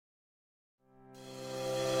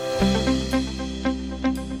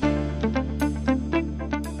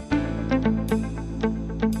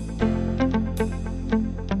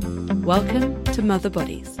Welcome to Mother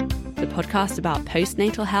Bodies, the podcast about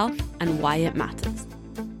postnatal health and why it matters.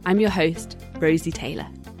 I'm your host, Rosie Taylor.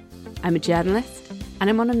 I'm a journalist and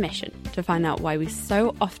I'm on a mission to find out why we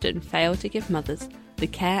so often fail to give mothers the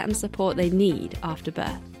care and support they need after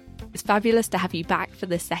birth. It's fabulous to have you back for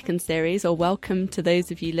this second series, or welcome to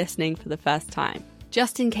those of you listening for the first time.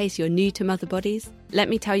 Just in case you're new to Mother Bodies, let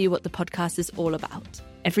me tell you what the podcast is all about.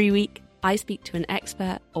 Every week, I speak to an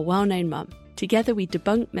expert or well-known mum. Together we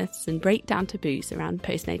debunk myths and break down taboos around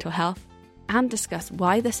postnatal health and discuss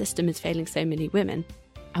why the system is failing so many women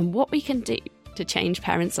and what we can do to change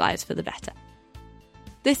parents' lives for the better.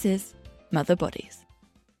 This is Mother Bodies.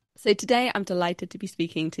 So today I'm delighted to be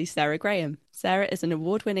speaking to Sarah Graham. Sarah is an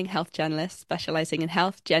award-winning health journalist specialising in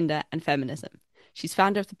health, gender and feminism. She's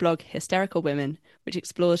founder of the blog Hysterical Women, which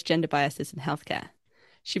explores gender biases in healthcare.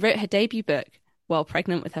 She wrote her debut book while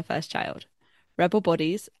pregnant with her first child. Rebel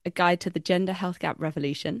Bodies, A Guide to the Gender Health Gap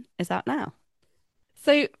Revolution, is out now.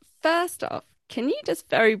 So first off, can you just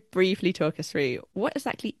very briefly talk us through what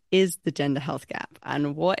exactly is the gender health gap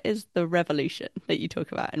and what is the revolution that you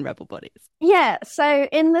talk about in Rebel Bodies? Yeah, so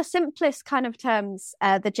in the simplest kind of terms,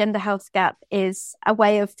 the gender health gap is a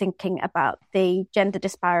way of thinking about the gender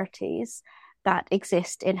disparities that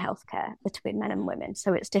exist in healthcare between men and women.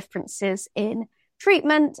 So it's differences in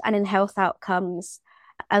treatment and in health outcomes,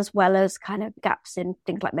 as well as kind of gaps in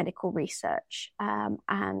things like medical research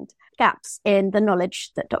and gaps in the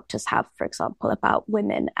knowledge that doctors have, for example, about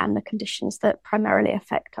women and the conditions that primarily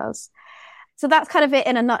affect us. So that's kind of it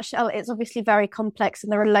in a nutshell. It's obviously very complex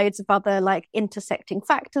and there are loads of other like intersecting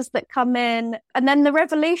factors that come in. And then the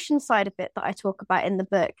revolution side of it that I talk about in the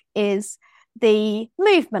book is the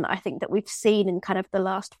movement, I think, that we've seen in kind of the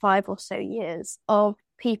last 5 or so years of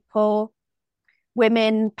people,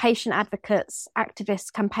 women, patient advocates,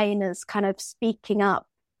 activists, campaigners kind of speaking up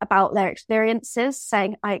about their experiences,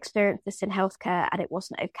 saying, I experienced this in healthcare and it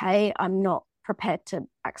wasn't okay. I'm not prepared to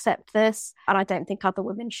accept this. And I don't think other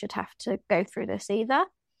women should have to go through this either.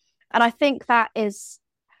 And I think that is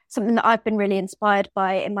something that I've been really inspired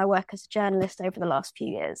by in my work as a journalist over the last few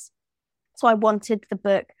years. So I wanted the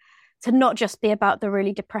book to not just be about the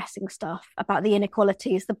really depressing stuff, about the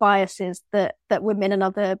inequalities, the biases that women and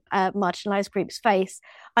other marginalised groups face.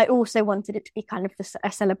 I also wanted it to be kind of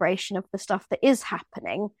a celebration of the stuff that is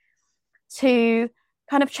happening, to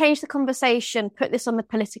kind of change the conversation, put this on the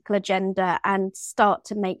political agenda and start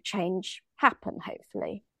to make change happen,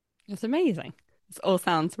 hopefully. That's amazing. This all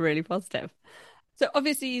sounds really positive. So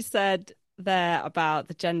obviously you said there about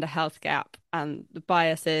the gender health gap and the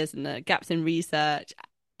biases and the gaps in research.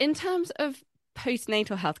 In terms of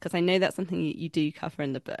postnatal health, because I know that's something you do cover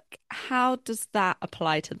in the book, how does that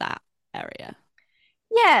apply to that area?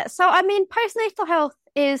 Yeah, so I mean, postnatal health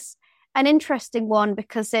is an interesting one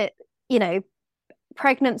because it,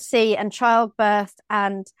 pregnancy and childbirth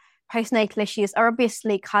and postnatal issues are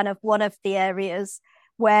obviously kind of one of the areas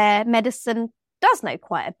where medicine does know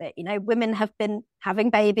quite a bit. Women have been having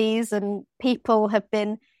babies and people have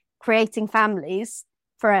been creating families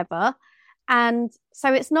forever. And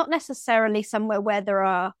so it's not necessarily somewhere where there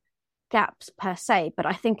are gaps per se, but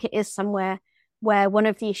I think it is somewhere where one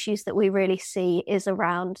of the issues that we really see is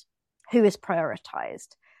around who is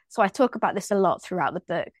prioritized. So I talk about this a lot throughout the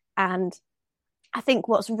book. And I think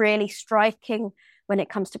what's really striking when it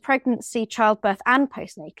comes to pregnancy, childbirth, and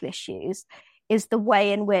postnatal issues is the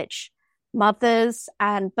way in which mothers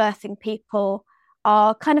and birthing people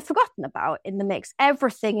are kind of forgotten about in the mix.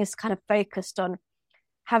 Everything is kind of focused on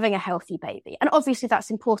having a healthy baby. And obviously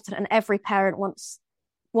that's important and every parent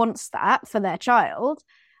wants that for their child,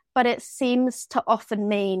 but it seems to often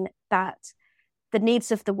mean that the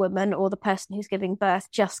needs of the woman or the person who's giving birth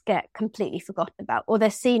just get completely forgotten about, or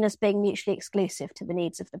they're seen as being mutually exclusive to the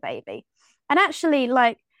needs of the baby. And actually,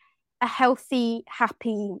 like, a healthy,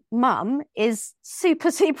 happy mum is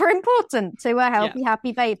super, super important to a healthy,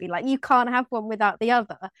 happy baby. Like, you can't have one without the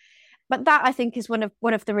other. But that, I think, is one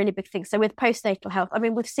of the really big things. So with postnatal health, I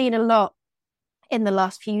mean, we've seen a lot in the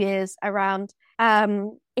last few years around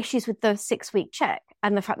issues with the 6-week check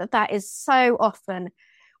and the fact that that is so often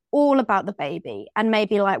all about the baby and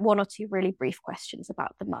maybe like 1 or 2 really brief questions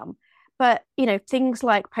about the mum. But, things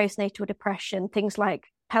like postnatal depression, things like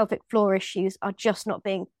pelvic floor issues are just not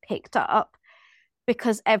being picked up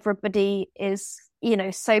because everybody is,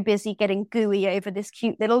 so busy getting gooey over this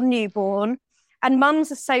cute little newborn. And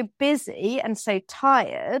mums are so busy and so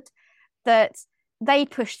tired that they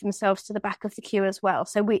push themselves to the back of the queue as well.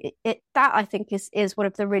 So that I think is one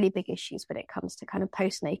of the really big issues when it comes to kind of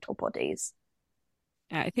postnatal bodies.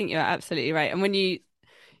 Yeah, I think you're absolutely right. And when you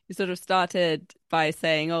you sort of started by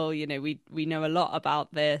saying, oh, you know, we know a lot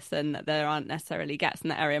about this and that there aren't necessarily gaps in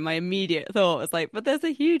that area. My immediate thought was like, but there's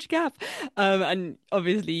a huge gap. And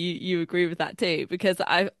obviously you agree with that too, because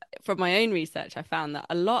from my own research, I found that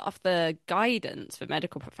a lot of the guidance for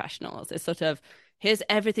medical professionals is sort of, here's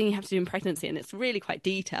everything you have to do in pregnancy, and it's really quite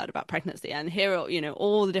detailed about pregnancy, and here are, you know,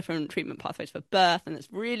 all the different treatment pathways for birth, and it's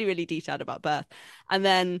really, really detailed about birth. And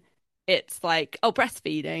then it's like, oh,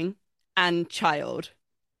 breastfeeding and child.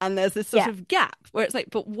 And there's this sort of gap where it's like,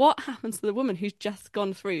 but what happens to the woman who's just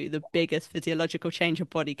gone through the biggest physiological change her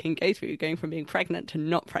body can go through, going from being pregnant to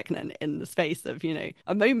not pregnant in the space of, you know,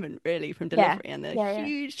 a moment really from delivery, and the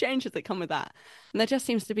huge changes that come with that. And there just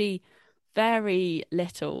seems to be very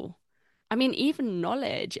little, I mean, even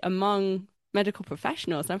knowledge among medical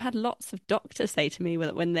professionals. I've had lots of doctors say to me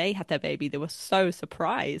that when they had their baby, they were so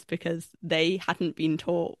surprised because they hadn't been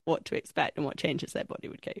taught what to expect and what changes their body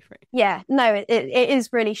would go through. Yeah, no, it is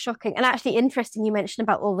really shocking. And actually interesting you mentioned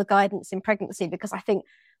about all the guidance in pregnancy, because I think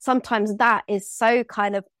sometimes that is so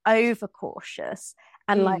kind of overcautious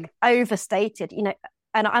and like overstated, you know.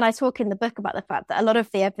 And I talk in the book about the fact that a lot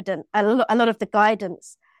of the evidence, a lot of the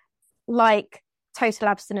guidance, like total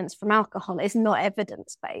abstinence from alcohol, is not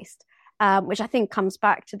evidence-based. Which I think comes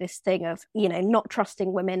back to this thing of, you know, not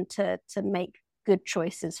trusting women to make good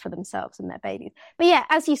choices for themselves and their babies. But yeah,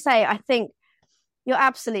 as you say, I think you're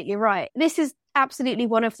absolutely right. This is absolutely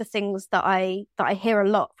one of the things that I hear a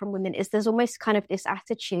lot from women, is there's almost kind of this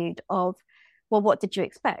attitude of, well, what did you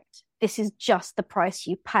expect? This is just the price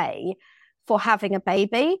you pay for having a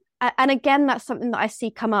baby. And again, that's something that I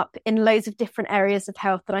see come up in loads of different areas of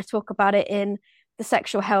health. And I talk about it in the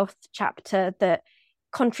sexual health chapter, that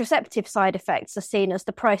contraceptive side effects are seen as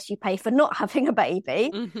the price you pay for not having a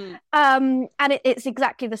baby. And it's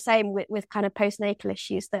exactly the same with kind of postnatal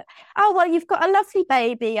issues, that, oh, well, you've got a lovely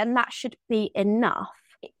baby and that should be enough.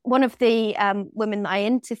 One of the women that I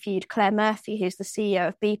interviewed, Claire Murphy, who's the CEO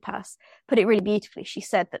of BPAS, put it really beautifully. She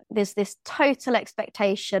said that there's this total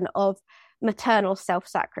expectation of maternal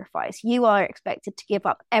self-sacrifice. You are expected to give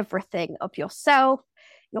up everything of yourself,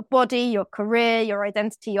 your body, your career, your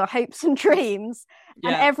identity, your hopes and dreams,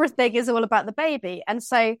 and everything is all about the baby. And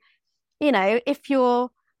so, you know, if you're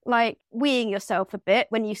like weeing yourself a bit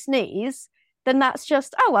when you sneeze, then that's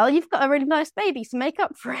just, oh, well, you've got a really nice baby to make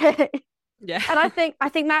up for it. Yeah. And I think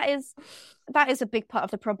that is a big part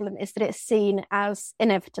of the problem, is that it's seen as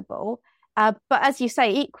inevitable. But as you say,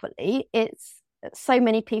 equally, it's so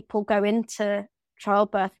many people go into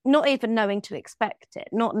childbirth not even knowing to expect it,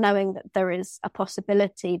 not knowing that there is a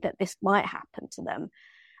possibility that this might happen to them.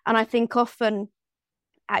 And I think often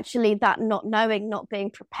actually that not knowing, not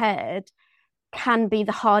being prepared, can be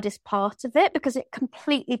the hardest part of it, because it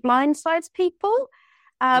completely blindsides people.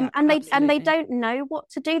 And they don't know what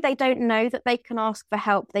to do. They don't know that they can ask for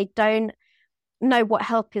help. They don't know what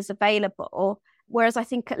help is available. Whereas I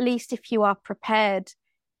think at least if you are prepared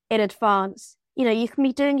in advance, you know, you can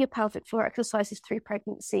be doing your pelvic floor exercises through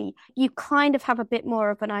pregnancy. You kind of have a bit more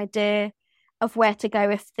of an idea of where to go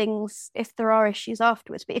if there are issues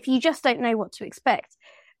afterwards. But if you just don't know what to expect,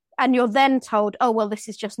 and you're then told, oh, well, this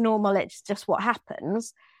is just normal, it's just what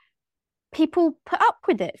happens, people put up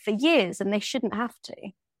with it for years, and they shouldn't have to.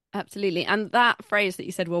 Absolutely. And that phrase that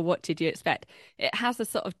you said, well, what did you expect? It has a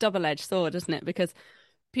sort of double-edged sword, doesn't it? Because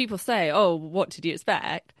people say, oh, what did you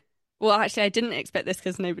expect? Well, actually, I didn't expect this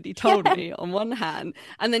because nobody told me, on one hand.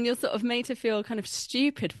 And then you're sort of made to feel kind of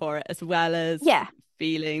stupid for it, as well as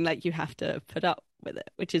feeling like you have to put up with it,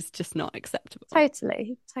 which is just not acceptable.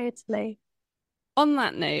 Totally. On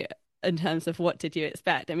that note, in terms of what did you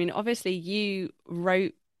expect? I mean, obviously, you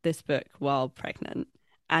wrote this book while pregnant,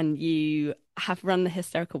 and you have run the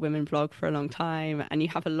Hysterical Women blog for a long time, and you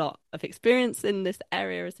have a lot of experience in this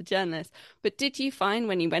area as a journalist. But did you find,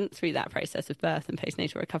 when you went through that process of birth and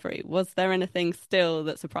postnatal recovery, was there anything still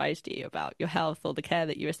that surprised you about your health or the care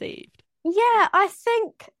that you received? Yeah,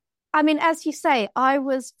 I mean, as you say, I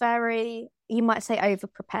was very, you might say,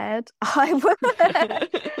 over-prepared.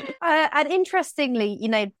 And interestingly, you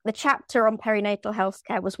know, the chapter on perinatal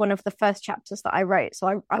healthcare was one of the first chapters that I wrote.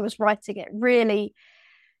 So I was writing it really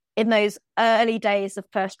in those early days of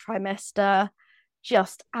first trimester,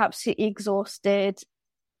 just absolutely exhausted,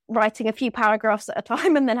 writing a few paragraphs at a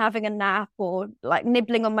time and then having a nap, or like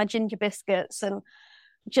nibbling on my ginger biscuits and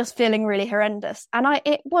just feeling really horrendous. And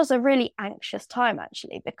it was a really anxious time,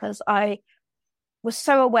 actually, because I was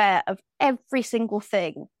so aware of every single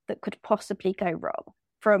thing that could possibly go wrong,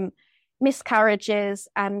 from miscarriages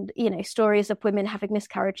and, you know, stories of women having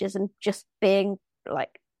miscarriages and just being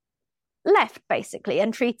like left basically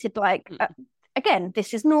and treated like, again,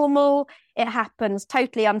 this is normal, it happens,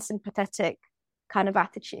 totally unsympathetic kind of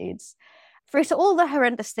attitudes, through to all the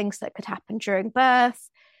horrendous things that could happen during birth,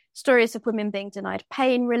 stories of women being denied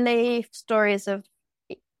pain relief, stories of,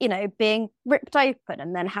 being ripped open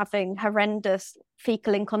and then having horrendous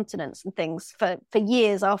fecal incontinence and things for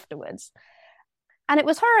years afterwards. And it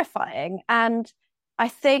was horrifying. And I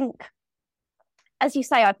think, as you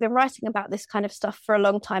say, I've been writing about this kind of stuff for a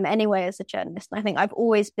long time anyway as a journalist. And I think I've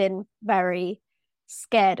always been very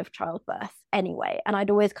scared of childbirth anyway. And I'd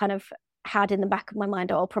always kind of had in the back of my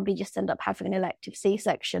mind, I'll probably just end up having an elective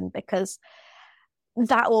C-section because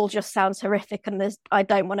that all just sounds horrific and I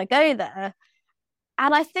don't want to go there.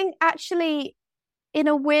 And I think actually, in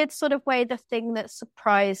a weird sort of way, the thing that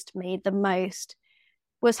surprised me the most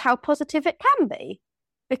was how positive it can be.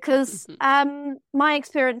 Because my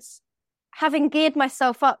experience, having geared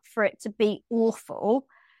myself up for it to be awful,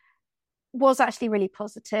 was actually really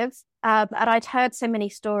positive. And I'd heard so many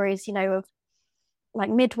stories, of like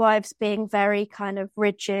midwives being very kind of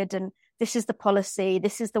rigid and this is the policy,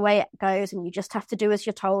 this is the way it goes, and you just have to do as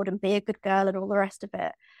you're told and be a good girl and all the rest of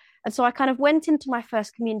it. And so I kind of went into my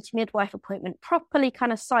first community midwife appointment properly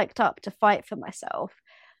kind of psyched up to fight for myself.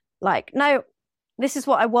 Like, no, this is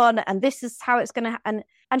what I want and this is how it's going to happen.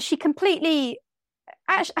 And she completely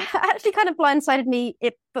actually kind of blindsided me,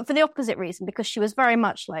 but for the opposite reason, because she was very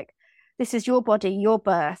much like, this is your body, your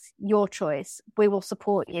birth, your choice. We will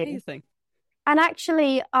support you. Amazing. And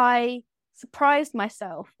actually, I surprised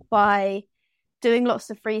myself by doing lots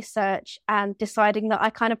of research and deciding that I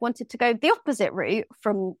kind of wanted to go the opposite route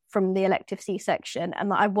from the elective C-section, and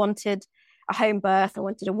that I wanted a home birth, I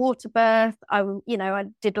wanted a water birth. I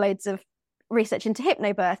did loads of research into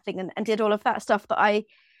hypnobirthing and did all of that stuff that I,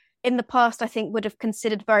 in the past, I think would have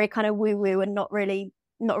considered very kind of woo-woo and not really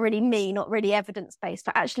me, not really evidence-based.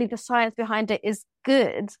 But actually the science behind it is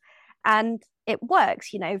good and it works.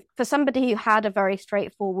 For somebody who had a very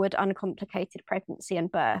straightforward, uncomplicated pregnancy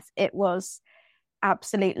and birth, it was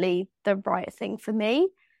absolutely the right thing for me.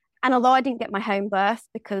 And although I didn't get my home birth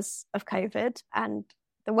because of COVID and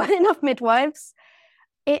there weren't enough midwives,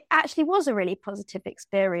 it actually was a really positive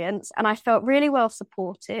experience and I felt really well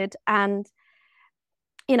supported. And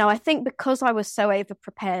I think because I was so over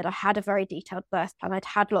prepared, I had a very detailed birth plan. I'd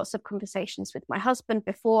had lots of conversations with my husband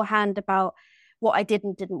beforehand about what I did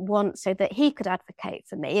and didn't want so that he could advocate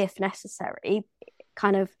for me if necessary,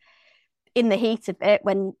 kind of in the heat of it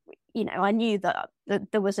when, I knew that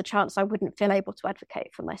there was a chance I wouldn't feel able to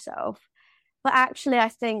advocate for myself. But actually, I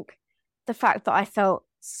think the fact that I felt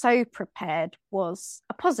so prepared was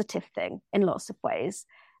a positive thing in lots of ways,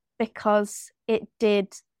 because it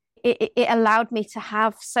allowed me to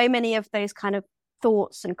have so many of those kind of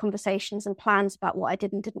thoughts and conversations and plans about what I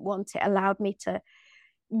did and didn't want. It allowed me to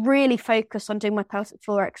really focus on doing my pelvic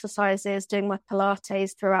floor exercises, doing my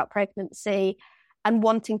Pilates throughout pregnancy, and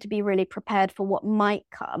wanting to be really prepared for what might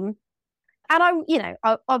come. And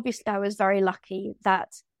obviously I was very lucky that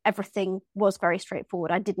everything was very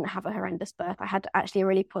straightforward. I didn't have a horrendous birth. I had actually a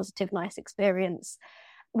really positive, nice experience,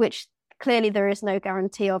 which clearly there is no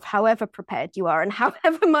guarantee of, however prepared you are and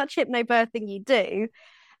however much hypnobirthing you do.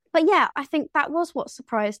 But yeah, I think that was what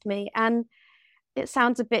surprised me. And it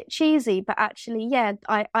sounds a bit cheesy, but actually, yeah,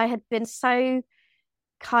 I had been so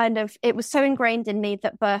it was so ingrained in me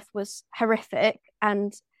that birth was horrific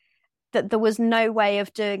and that there was no way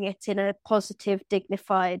of doing it in a positive,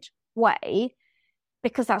 dignified way,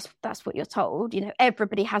 because that's what you're told.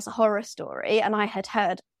 Everybody has a horror story, and I had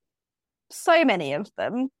heard so many of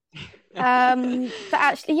them. That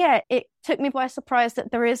actually, yeah, it took me by surprise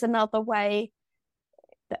that there is another way,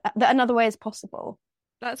 that another way is possible.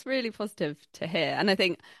 That's really positive to hear. And I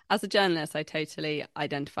think as a journalist, I totally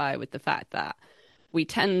identify with the fact that we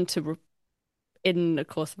tend to, in the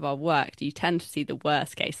course of our work, you tend to see the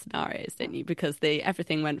worst case scenarios, don't you? Because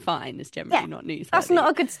everything went fine is generally not news. That's not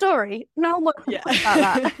a good story. No one wants to talk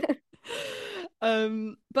about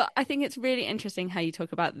that. But I think it's really interesting how you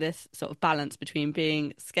talk about this sort of balance between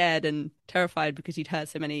being scared and terrified because you'd heard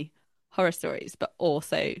so many horror stories, but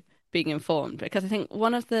also being informed. Because I think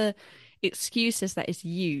one of the excuses that is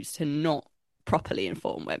used to not properly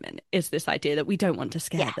inform women is this idea that we don't want to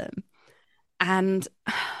scare them. And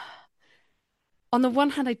on the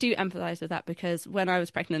one hand, I do empathise with that, because when I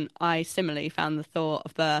was pregnant, I similarly found the thought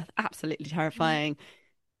of birth absolutely terrifying.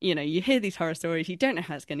 You hear these horror stories, you don't know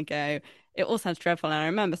how it's going to go. It all sounds dreadful. And I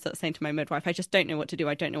remember sort of saying to my midwife, I just don't know what to do.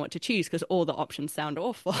 I don't know what to choose because all the options sound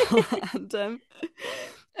awful.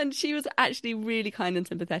 and she was actually really kind and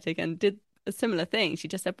sympathetic and did a similar thing. She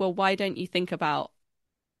just said, well, why don't you think about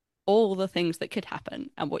all the things that could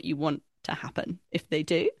happen and what you want to happen if they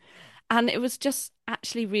do? And it was just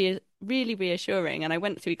actually really reassuring. And I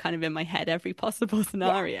went through kind of in my head every possible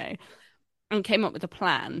scenario. and came up with a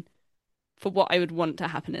plan for what I would want to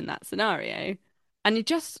happen in that scenario. And it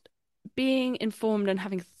just being informed and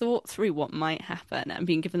having thought through what might happen and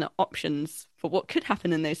being given the options for what could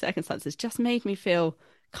happen in those circumstances just made me feel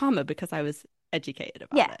calmer because I was educated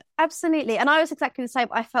about it. Absolutely. And I was exactly the same.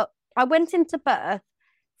 I went into birth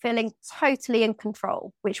feeling totally in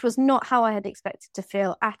control, which was not how I had expected to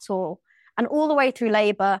feel at all. And all the way through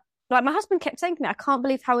labour, like my husband kept saying to me, I can't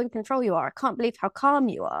believe how in control you are. I can't believe how calm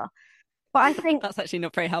you are. But I think that's actually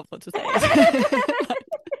not very helpful to say.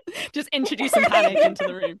 Just introduce some panic into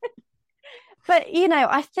the room. But,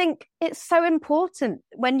 I think it's so important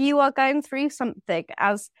when you are going through something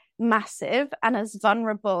as massive and as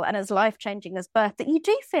vulnerable and as life-changing as birth that you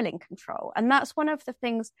do feel in control. And that's one of the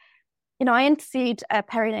things, I interviewed a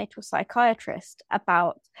perinatal psychiatrist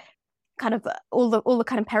about kind of all the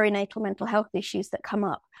kind of perinatal mental health issues that come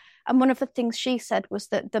up. And one of the things she said was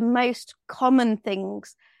that the most common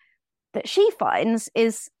things that she finds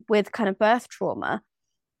is with kind of birth trauma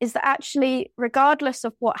is that actually, regardless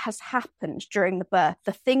of what has happened during the birth,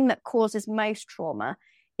 the thing that causes most trauma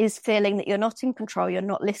is feeling that you're not in control, you're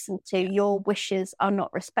not listened to, your wishes are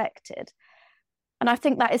not respected. And I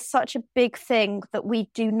think that is such a big thing that we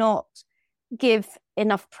do not give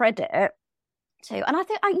enough credit to. And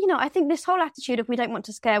I think this whole attitude of we don't want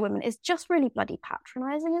to scare women is just really bloody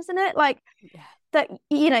patronising, isn't it? Like that,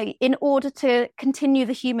 in order to continue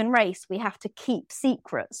the human race, we have to keep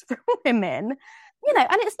secrets from women.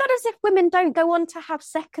 And it's not as if women don't go on to have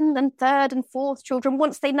second and third and fourth children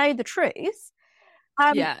once they know the truth.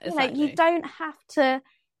 Exactly. You don't have to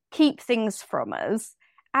keep things from us.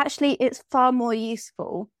 Actually, it's far more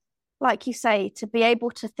useful, like you say, to be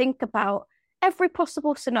able to think about every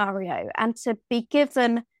possible scenario and to be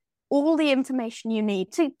given all the information you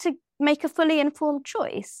need to make a fully informed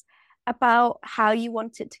choice about how you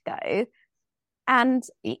want it to go. And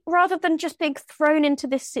rather than just being thrown into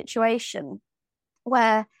this situation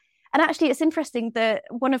where, and actually it's interesting that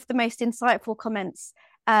one of the most insightful comments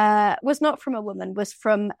was not from a woman, was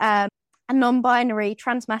from a non-binary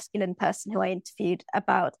transmasculine person who I interviewed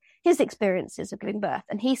about his experiences of giving birth.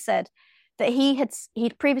 And he said that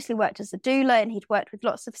he'd previously worked as a doula and he'd worked with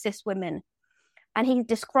lots of cis women. And he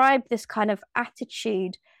described this kind of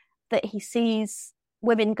attitude that he sees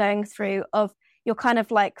women going through of you're kind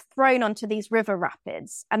of like thrown onto these river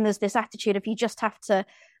rapids. And there's this attitude of you just have to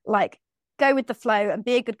like go with the flow and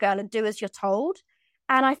be a good girl and do as you're told.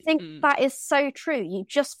 And I think that is so true. You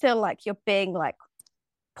just feel like you're being like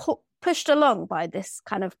pushed along by this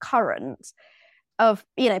kind of current of,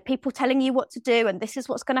 people telling you what to do and this is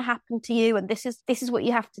what's going to happen to you and this is what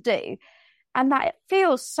you have to do. And that it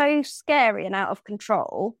feels so scary and out of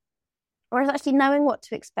control. Whereas actually knowing what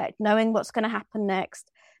to expect, knowing what's going to happen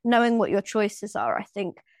next, knowing what your choices are, I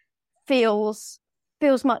think feels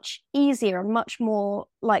much easier and much more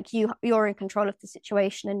like you're in control of the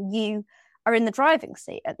situation and you are in the driving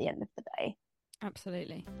seat at the end of the day.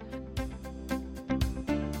 Absolutely.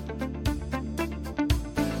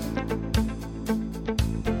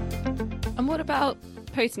 And what about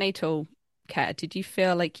postnatal care? Did you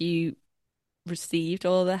feel like you received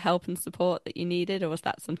all the help and support that you needed, or was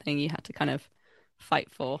that something you had to kind of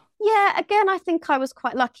fight for? Yeah, again, I think I was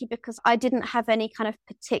quite lucky because I didn't have any kind of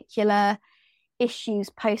particular issues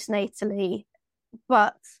postnatally,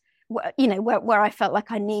 but where I felt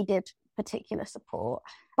like I needed particular support.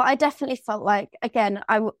 But I definitely felt like, again,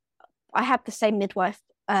 I had the same midwife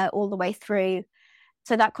all the way through,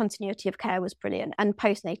 so that continuity of care was brilliant. And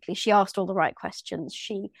postnatally, she asked all the right questions.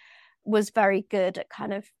 She was very good at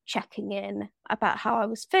kind of checking in about how I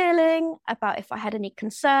was feeling, about if I had any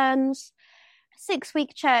concerns.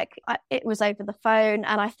 6-week check, it was over the phone,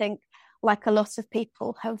 and I think like a lot of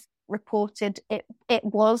people have reported, it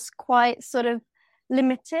was quite sort of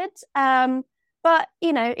limited. But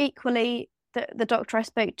equally, the doctor I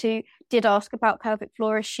spoke to did ask about pelvic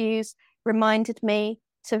floor issues, reminded me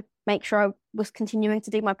to make sure I was continuing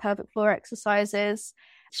to do my pelvic floor exercises.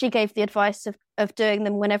 She gave the advice of doing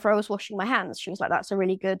them whenever I was washing my hands. She was like, that's a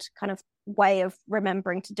really good kind of way of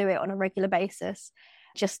remembering to do it on a regular basis.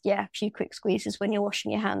 Just, a few quick squeezes when you're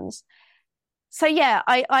washing your hands. So,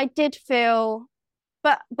 I did feel,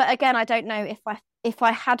 but again, I don't know if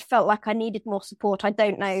I had felt like I needed more support, I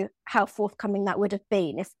don't know how forthcoming that would have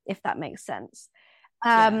been, if that makes sense.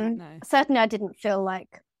 Certainly I didn't feel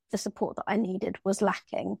like the support that I needed was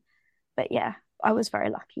lacking. But I was very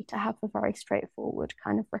lucky to have a very straightforward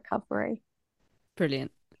kind of recovery.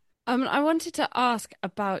 Brilliant. I wanted to ask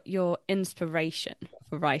about your inspiration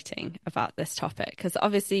for writing about this topic, because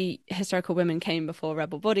obviously historical women came before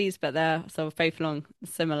rebel bodies, but they're sort of both along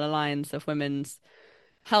similar lines of women's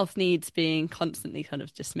health needs being constantly kind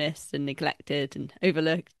of dismissed and neglected and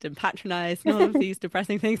overlooked and patronized and all of these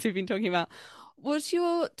depressing things we've been talking about. Was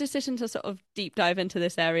your decision to sort of deep dive into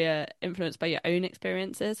this area influenced by your own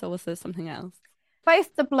experiences, or was there something else?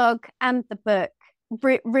 Both the blog and the book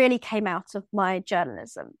really came out of my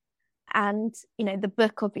journalism. And, you know, the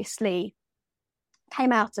book obviously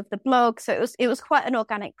came out of the blog. So it was quite an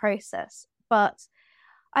organic process. But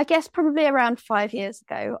I guess probably around 5 years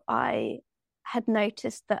ago, I had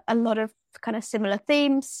noticed that a lot of kind of similar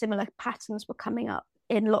themes, similar patterns were coming up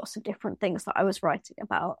in lots of different things that I was writing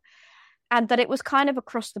about. And that it was kind of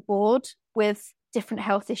across the board with different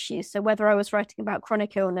health issues. So whether I was writing about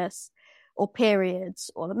chronic illness or periods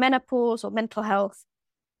or the menopause or mental health,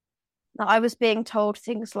 I was being told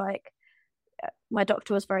things like, my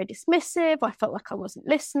doctor was very dismissive. I felt like I wasn't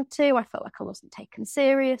listened to. I felt like I wasn't taken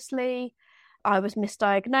seriously. I was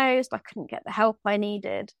misdiagnosed. I couldn't get the help I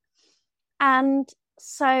needed. And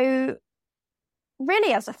so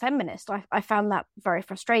really, as a feminist, I found that very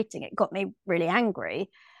frustrating. It got me really angry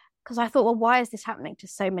because I thought, well, why is this happening to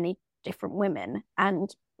so many different women?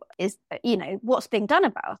 And what's being done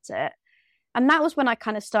about it? And that was when I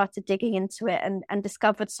kind of started digging into it and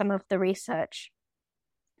discovered some of the research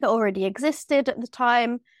that already existed at the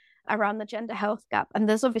time around the gender health gap. And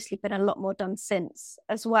there's obviously been a lot more done since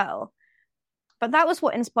as well. But that was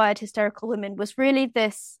what inspired Hysterical Women, was really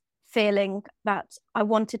this feeling that I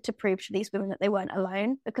wanted to prove to these women that they weren't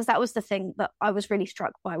alone, because that was the thing that I was really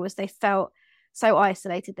struck by, was they felt so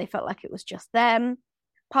isolated. They felt like it was just them.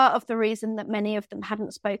 Part of the reason that many of them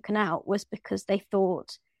hadn't spoken out was because they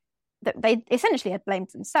thought that they essentially had blamed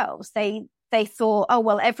themselves. They thought, oh,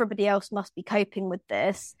 well, everybody else must be coping with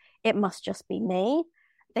this. It must just be me.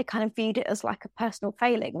 They kind of viewed it as like a personal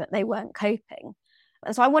failing that they weren't coping.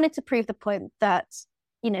 And so I wanted to prove the point that,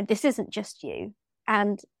 you know, this isn't just you.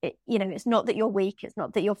 And, it's not that you're weak. It's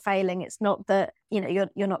not that you're failing. It's not that, you're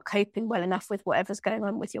not coping well enough with whatever's going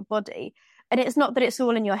on with your body. And it's not that it's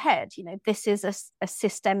all in your head. This is a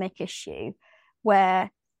systemic issue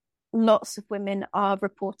where lots of women are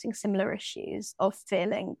reporting similar issues of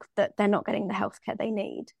feeling that they're not getting the healthcare they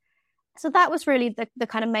need. So that was really the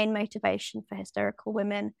kind of main motivation for Hysterical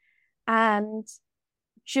Women. And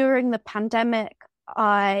during the pandemic,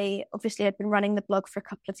 I obviously had been running the blog for a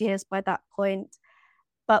couple of years by that point.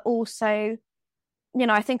 But also,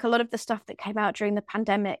 I think a lot of the stuff that came out during the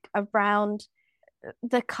pandemic around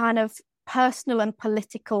the kind of personal and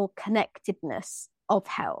political connectedness of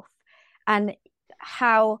health and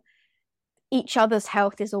how each other's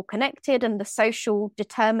health is all connected, and the social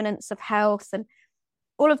determinants of health and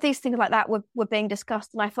all of these things like that were being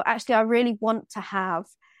discussed. And I thought, actually, I really want to have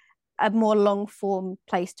a more long form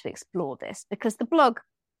place to explore this, because the blog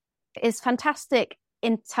is fantastic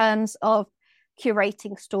in terms of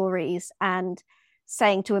curating stories and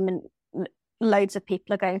saying to women, loads of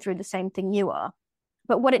people are going through the same thing you are.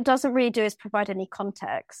 But what it doesn't really do is provide any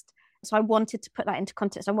context. So I wanted to put that into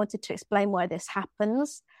context. I wanted to explain why this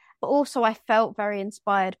happens. But also I felt very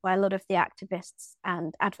inspired by a lot of the activists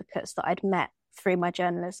and advocates that I'd met through my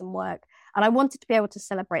journalism work. And I wanted to be able to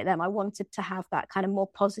celebrate them. I wanted to have that kind of more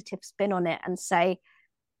positive spin on it and say,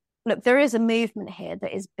 look, there is a movement here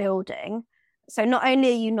that is building. So not only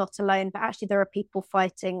are you not alone, but actually there are people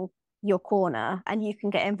fighting your corner, and you can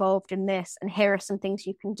get involved in this, and here are some things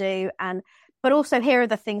you can do. But also here are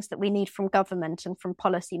the things that we need from government and from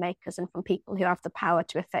policymakers and from people who have the power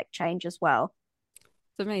to affect change as well.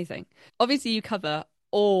 It's amazing. Obviously, you cover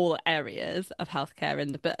all areas of healthcare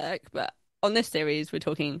in the book, but on this series, we're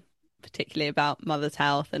talking particularly about mother's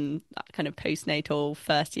health and that kind of postnatal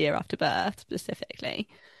first year after birth specifically.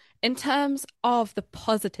 In terms of the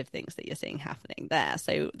positive things that you're seeing happening there,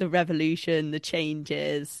 so the revolution, the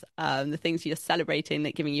changes, the things you're celebrating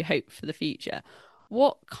that giving you hope for the future,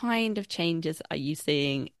 what kind of changes are you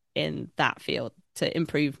seeing in that field to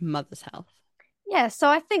improve mother's health? Yeah, so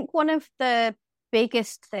I think one of the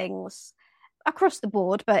biggest things across the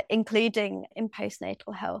board, but including in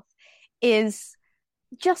postnatal health, is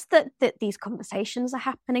just that these conversations are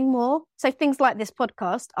happening more. So things like this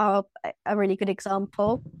podcast are a really good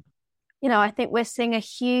example. I think we're seeing a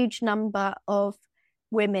huge number of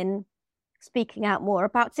women speaking out more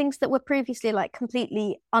about things that were previously like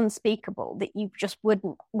completely unspeakable, that you just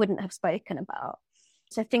wouldn't have spoken about.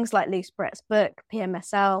 So things like Luce Brett's book,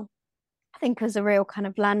 PMSL, I think is a real kind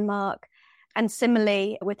of landmark. And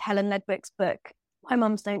similarly with Helen Ledwick's book, Why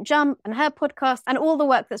Mums Don't Jump, and her podcast, and all the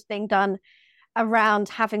work that's being done around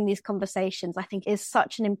having these conversations, I think is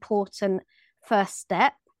such an important first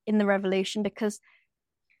step in the revolution, because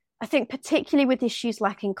I think particularly with issues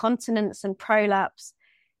like incontinence and prolapse,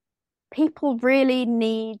 people really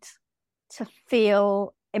need to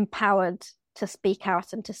feel empowered to speak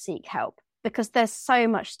out and to seek help, because there's so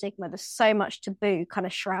much stigma, there's so much taboo kind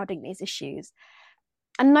of shrouding these issues.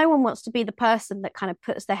 And no one wants to be the person that kind of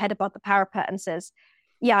puts their head above the parapet and says,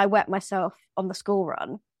 yeah, I wet myself on the school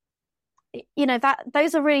run. You know, that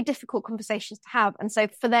those are really difficult conversations to have. And so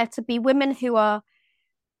for there to be women who are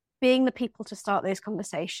being the people to start those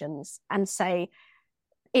conversations and say,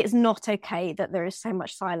 it's not okay that there is so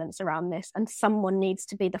much silence around this, and someone needs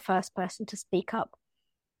to be the first person to speak up.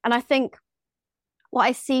 And I think what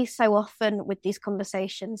I see so often with these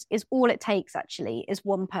conversations is all it takes actually is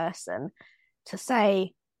one person to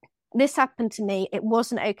say, this happened to me, it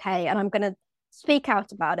wasn't okay, and I'm going to speak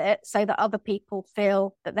out about it so that other people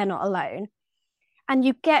feel that they're not alone. And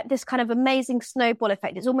you get this kind of amazing snowball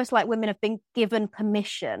effect. It's almost like women have been given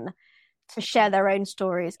permission to share their own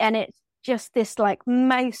stories. And it's just this like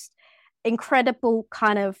most incredible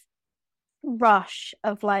kind of rush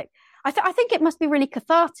of like, I think it must be really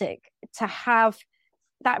cathartic to have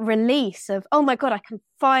that release of, oh my God, I can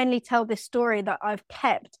finally tell this story that I've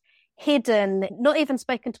kept hidden, not even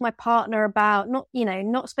spoken to my partner about,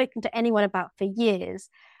 not spoken to anyone about for years.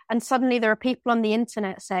 And suddenly there are people on the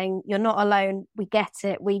internet saying, you're not alone, we get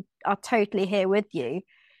it, we are totally here with you.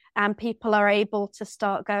 And people are able to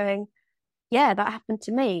start going, yeah, that happened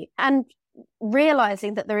to me. And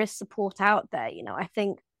realizing that there is support out there. You know, I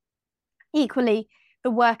think equally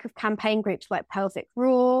the work of campaign groups like Pelvic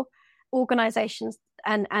Raw, organizations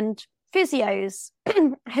and physios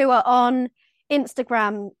who are on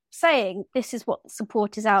Instagram saying this is what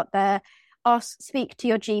support is out there, speak to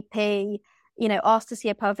your GP, ask to see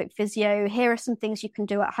a pelvic physio, here are some things you can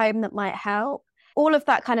do at home that might help. All of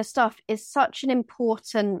that kind of stuff is such an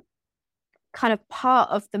important kind of part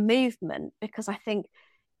of the movement, because I think,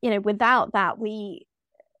 without that,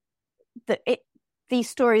 these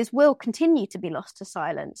stories will continue to be lost to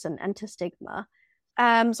silence and to stigma.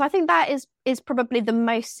 So I think that is probably the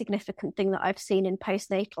most significant thing that I've seen in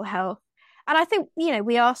postnatal health. And I think,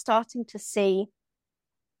 we are starting to see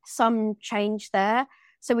some change there.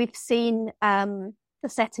 So we've seen the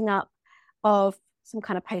setting up of some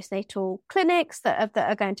kind of postnatal clinics that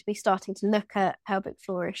are going to be starting to look at pelvic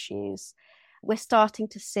floor issues. We're starting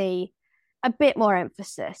to see a bit more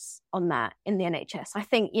emphasis on that in the NHS. I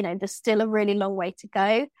think, there's still a really long way to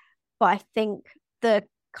go, but I think the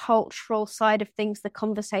cultural side of things, the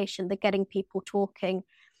conversation, the getting people talking,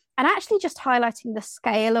 and actually just highlighting the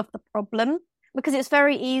scale of the problem, because it's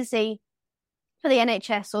very easy for the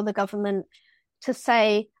NHS or the government to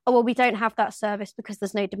say, oh, well, we don't have that service because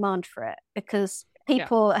there's no demand for it, because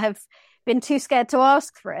people have been too scared to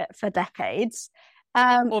ask for it for decades.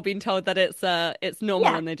 Or being told that it's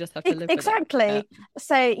normal and they just have to live with it. Exactly.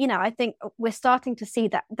 So, I think we're starting to see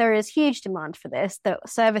that there is huge demand for this, that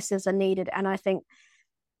services are needed. And I think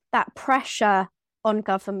that pressure on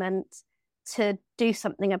government to do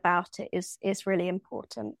something about it is really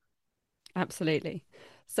important. Absolutely.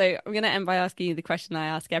 So I'm going to end by asking you the question I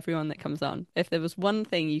ask everyone that comes on. If there was one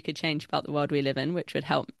thing you could change about the world we live in, which would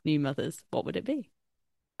help new mothers, what would it be?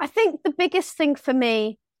 I think the biggest thing for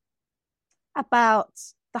me about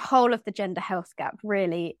the whole of the gender health gap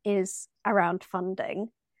really is around funding.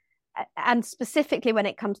 And specifically when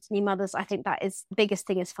it comes to new mothers, I think that is the biggest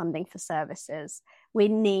thing is funding for services. We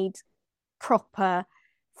need proper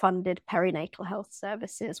funded perinatal health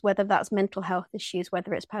services, whether that's mental health issues,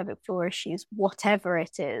 whether it's pelvic floor issues, whatever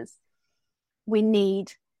it is. We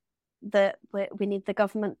need the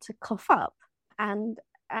government to cough up and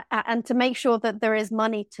to make sure that there is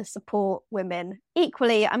money to support women.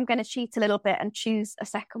 Equally, I'm going to cheat a little bit and choose a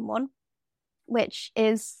second one, which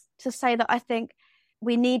is to say that I think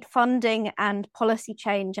we need funding and policy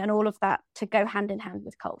change and all of that to go hand in hand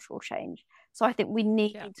with cultural change. So I think we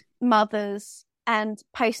need mothers and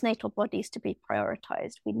postnatal bodies to be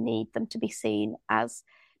prioritised. We need them to be seen as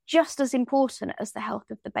just as important as the health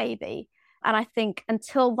of the baby. And I think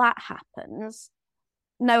until that happens,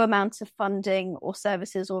 no amount of funding or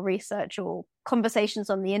services or research or conversations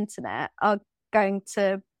on the internet are going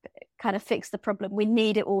to kind of fix the problem. We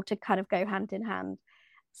need it all to kind of go hand in hand.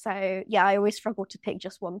 So, I always struggle to pick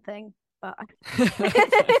just one thing, but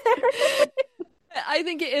I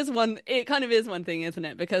think it kind of is one thing, isn't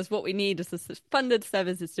it? Because what we need is the funded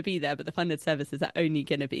services to be there, but the funded services are only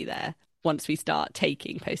going to be there once we start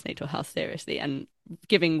taking postnatal health seriously and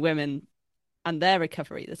giving women and their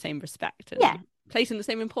recovery the same respect and placing the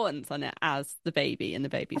same importance on it as the baby and the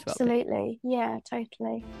baby's well-being. Absolutely. Yeah,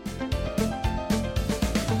 totally.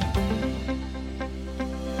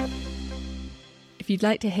 If you'd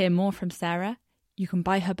like to hear more from Sarah, you can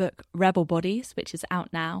buy her book Rebel Bodies, which is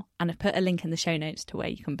out now, and I've put a link in the show notes to where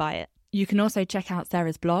you can buy it. You can also check out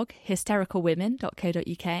Sarah's blog,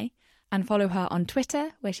 hystericalwomen.co.uk, and follow her on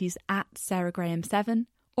Twitter, where she's at Sarah Graham 7,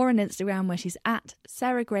 or on Instagram, where she's at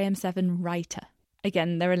Sarah Graham 7 Writer.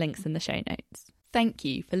 Again, there are links in the show notes. Thank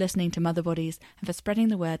you for listening to Mother Bodies and for spreading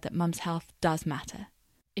the word that mum's health does matter.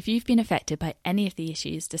 If you've been affected by any of the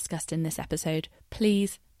issues discussed in this episode,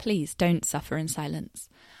 please don't suffer in silence.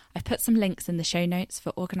 I've put some links in the show notes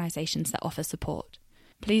for organisations that offer support.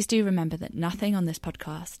 Please do remember that nothing on this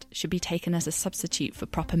podcast should be taken as a substitute for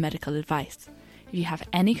proper medical advice. If you have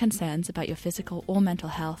any concerns about your physical or mental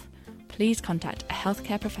health, please contact a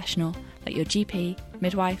healthcare professional like your GP,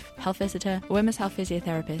 midwife, health visitor, a women's health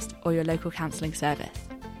physiotherapist, or your local counselling service.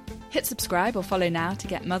 Hit subscribe or follow now to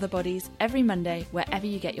get Mother Bodies every Monday wherever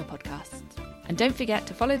you get your podcasts. And don't forget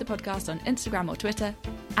to follow the podcast on Instagram or Twitter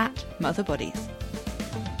at Mother Bodies.